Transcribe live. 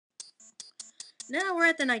Now we're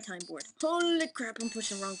at the nighttime board. Holy crap, I'm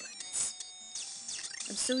pushing wrong buttons.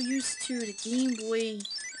 I'm so used to the Game Boy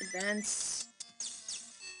Advance,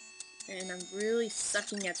 and I'm really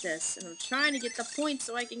sucking at this. And I'm trying to get the points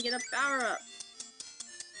so I can get a power-up.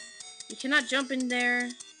 You cannot jump in there.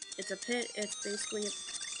 It's a pit. It's basically a...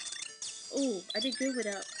 Oh, I did good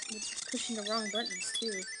with pushing the wrong buttons,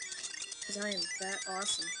 too. Because I am that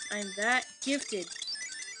awesome. I am that gifted.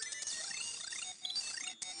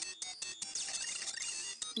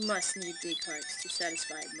 Must need big hearts to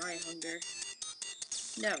satisfy my hunger.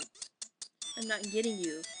 No. I'm not getting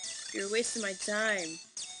you. You're wasting my time.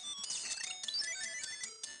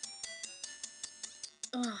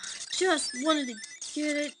 Oh, just wanted to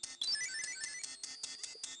get it.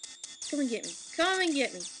 Come and get me. Come and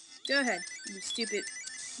get me. Go ahead, you stupid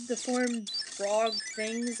deformed frog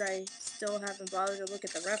things. I still haven't bothered to look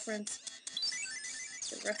at the reference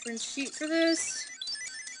sheet for this.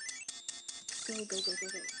 Go, go, go, go,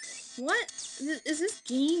 go. What? Is this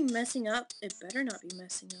game messing up? It better not be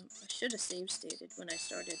messing up. I should have save stated when I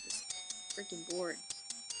started this freaking board.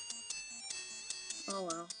 Oh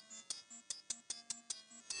well.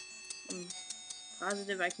 I'm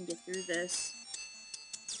positive I can get through this.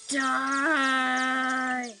 Die!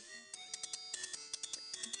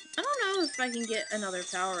 I don't know if I can get another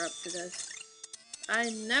power-up for this. I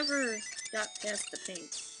never got past the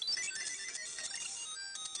paint.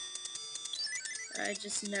 I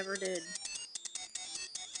just never did.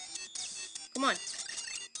 Come on.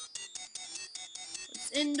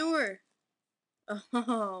 Let's endure.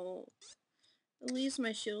 Oh. At least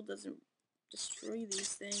my shield doesn't destroy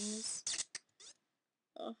these things.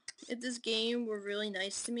 Oh. If this game were really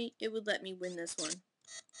nice to me, it would let me win this one.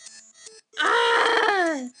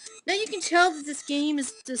 Ah! Now you can tell that this game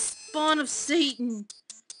is the spawn of Satan.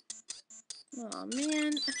 Aw,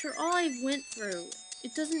 man. After all I went through,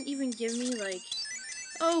 it doesn't even give me, like...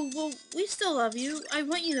 Oh, well, we still love you. I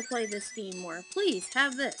want you to play this game more. Please,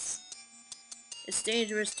 have this. It's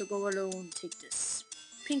dangerous to go alone. Take this.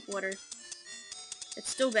 Pink water. It's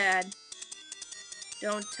still bad.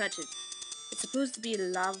 Don't touch it. It's supposed to be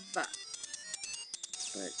lava.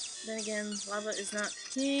 But then again, lava is not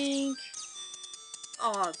pink.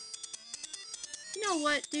 Aw. You know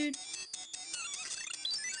what, dude?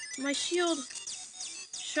 My shield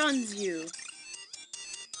shuns you.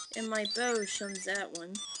 And my bow shuns that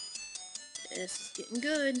one. This is getting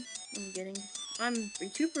good. I'm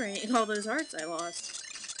recuperating all those hearts I lost.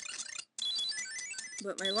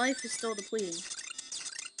 But my life is still depleting.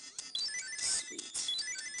 Sweet.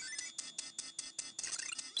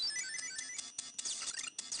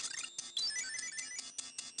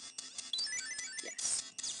 Yes.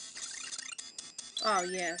 Oh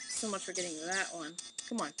yeah, so much for getting that one.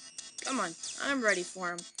 Come on. Come on. I'm ready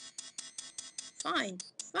for him. Fine.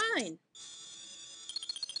 Fine.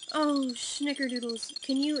 Oh, Snickerdoodles,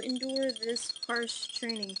 can you endure this harsh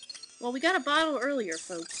training? Well, we got a bottle earlier,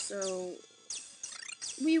 folks, so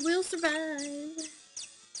we will survive.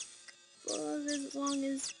 For as long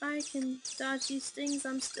as I can dodge these things,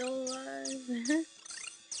 I'm still alive.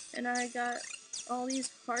 And I got all these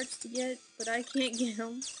hearts to get, but I can't get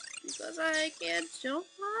them because I can't jump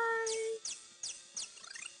high.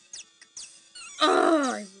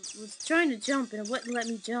 Oh, I was trying to jump and it wouldn't let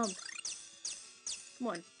me jump. Come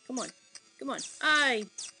on, come on, come on. I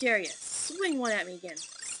dare you. Swing one at me again.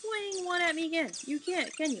 Swing one at me again. You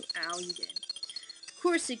can't, can you? Ow, you did. Of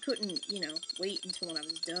course he couldn't, you know, wait until when I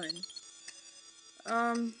was done.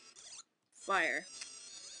 Fire.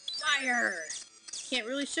 Fire! Can't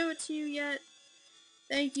really show it to you yet.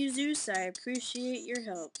 Thank you, Zeus. I appreciate your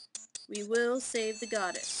help. We will save the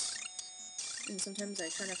goddess. And sometimes I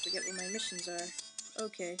kind of forget what my missions are.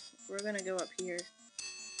 Okay, we're gonna go up here.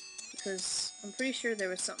 Because I'm pretty sure there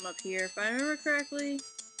was something up here, if I remember correctly.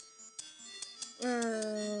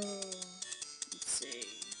 Let's see.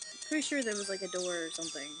 I'm pretty sure there was like a door or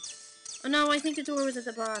something. Oh no, I think the door was at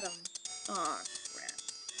the bottom. Aw, crap.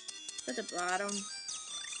 It's at the bottom.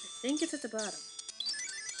 I think it's at the bottom.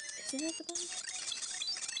 Is it at the bottom?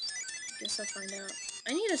 Guess I'll find out.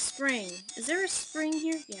 I need a spring. Is there a spring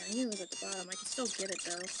here? Yeah, I knew it was at the bottom. I can still get it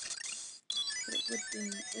though. But it would be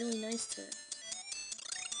really nice to...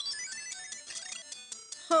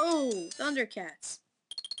 Oh! Thundercats!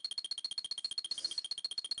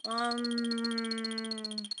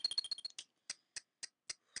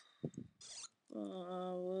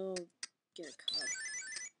 We'll get a cup.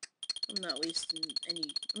 I'm not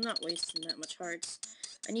wasting that much hearts.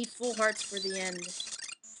 I need full hearts for the end.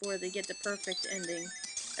 Before they get the perfect ending.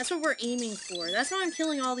 That's what we're aiming for. That's why I'm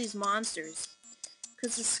killing all these monsters.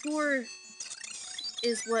 Because the score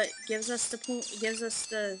is what gives us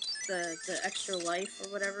the the extra life, or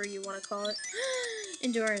whatever you want to call it.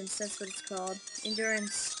 Endurance, that's what it's called.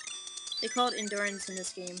 Endurance. They call it endurance in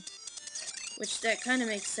this game. Which, that kind of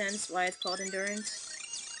makes sense why it's called endurance.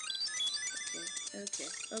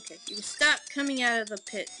 Okay. You stop coming out of the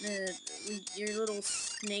pit, your little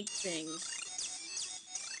snake thing.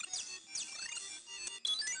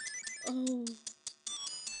 Oh.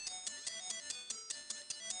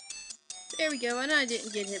 There we go, and I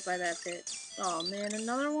didn't get hit by that pit. Oh man,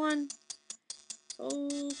 another one?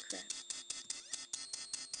 Oh crap.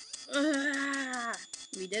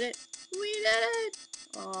 We did it. We did it!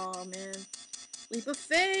 Oh man. Leap of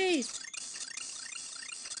faith!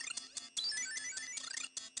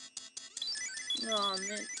 Oh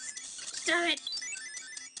man. Stop it!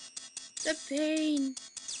 The pain!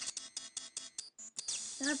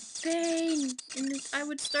 The pain! And if I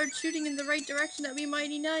would start shooting in the right direction, that'd be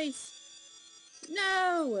mighty nice.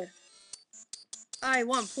 No! I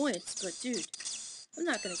want points, but dude, I'm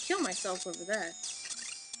not gonna kill myself over that.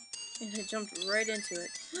 And I jumped right into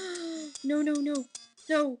it. No.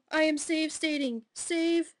 No, I am save stating.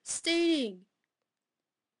 Save stating.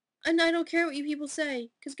 And I don't care what you people say,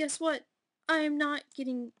 because guess what? I am not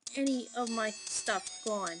getting any of my stuff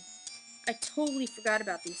gone. I totally forgot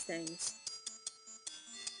about these things.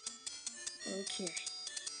 Okay.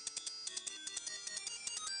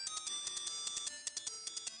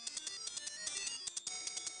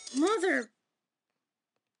 Mother!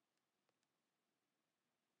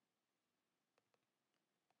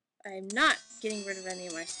 I am not getting rid of any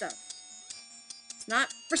of my stuff. It's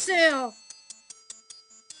not for sale!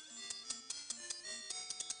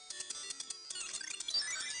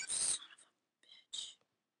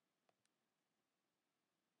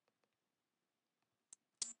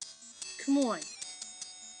 Come on.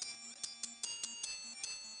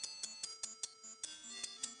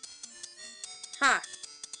 Ha!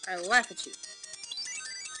 I laugh at you.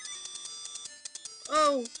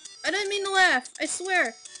 Oh! I didn't mean to laugh! I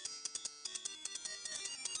swear!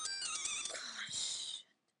 Gosh.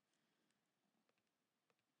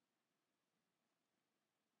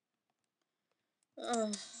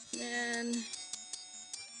 Oh, man.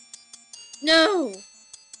 No!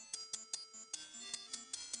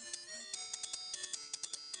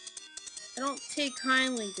 I don't take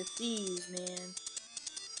kindly to thieves, man.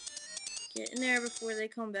 Get in there before they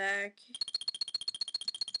come back.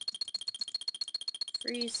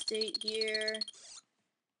 Freeze state here.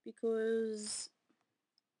 Because...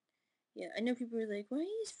 yeah, I know people are like, why are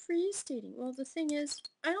you freeze stating? Well, the thing is,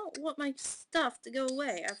 I don't want my stuff to go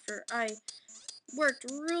away after I worked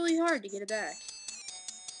really hard to get it back.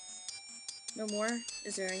 No more?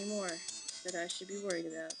 Is there any more that I should be worried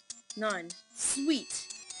about? None. Sweet!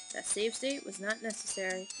 That save state was not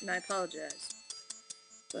necessary, and I apologize.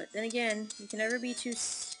 But then again, you can never be too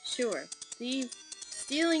sure.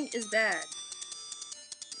 Stealing is bad.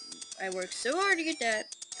 I worked so hard to get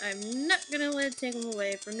that, I'm not gonna let it take them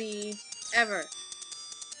away from me, ever.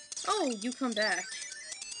 Oh, you come back.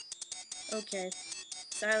 Okay.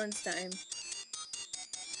 Silence time.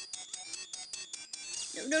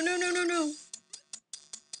 No.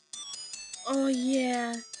 Oh,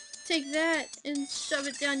 yeah. Take that and shove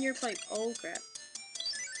it down your pipe. Oh, crap.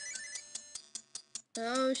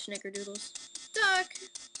 Oh, snickerdoodles. Duck!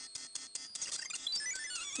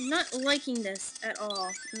 I'm not liking this at all.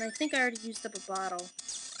 And I think I already used up a bottle.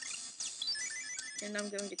 And I'm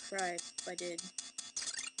going to cry if I did.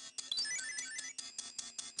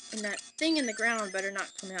 And that thing in the ground better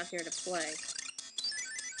not come out here to play.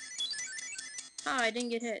 Ah, I didn't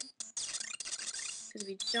get hit. Because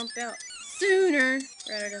we jump out sooner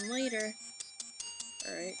rather than later.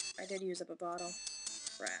 Alright, I did use up a bottle.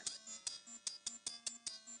 Crap.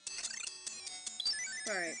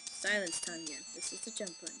 Alright, silence time again. This is the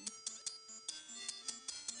jump button.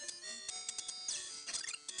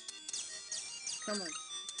 Come on.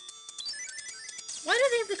 Why do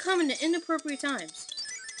they have to come in inappropriate times?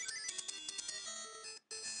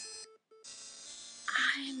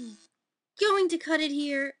 I'm going to cut it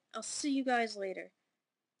here. I'll see you guys later.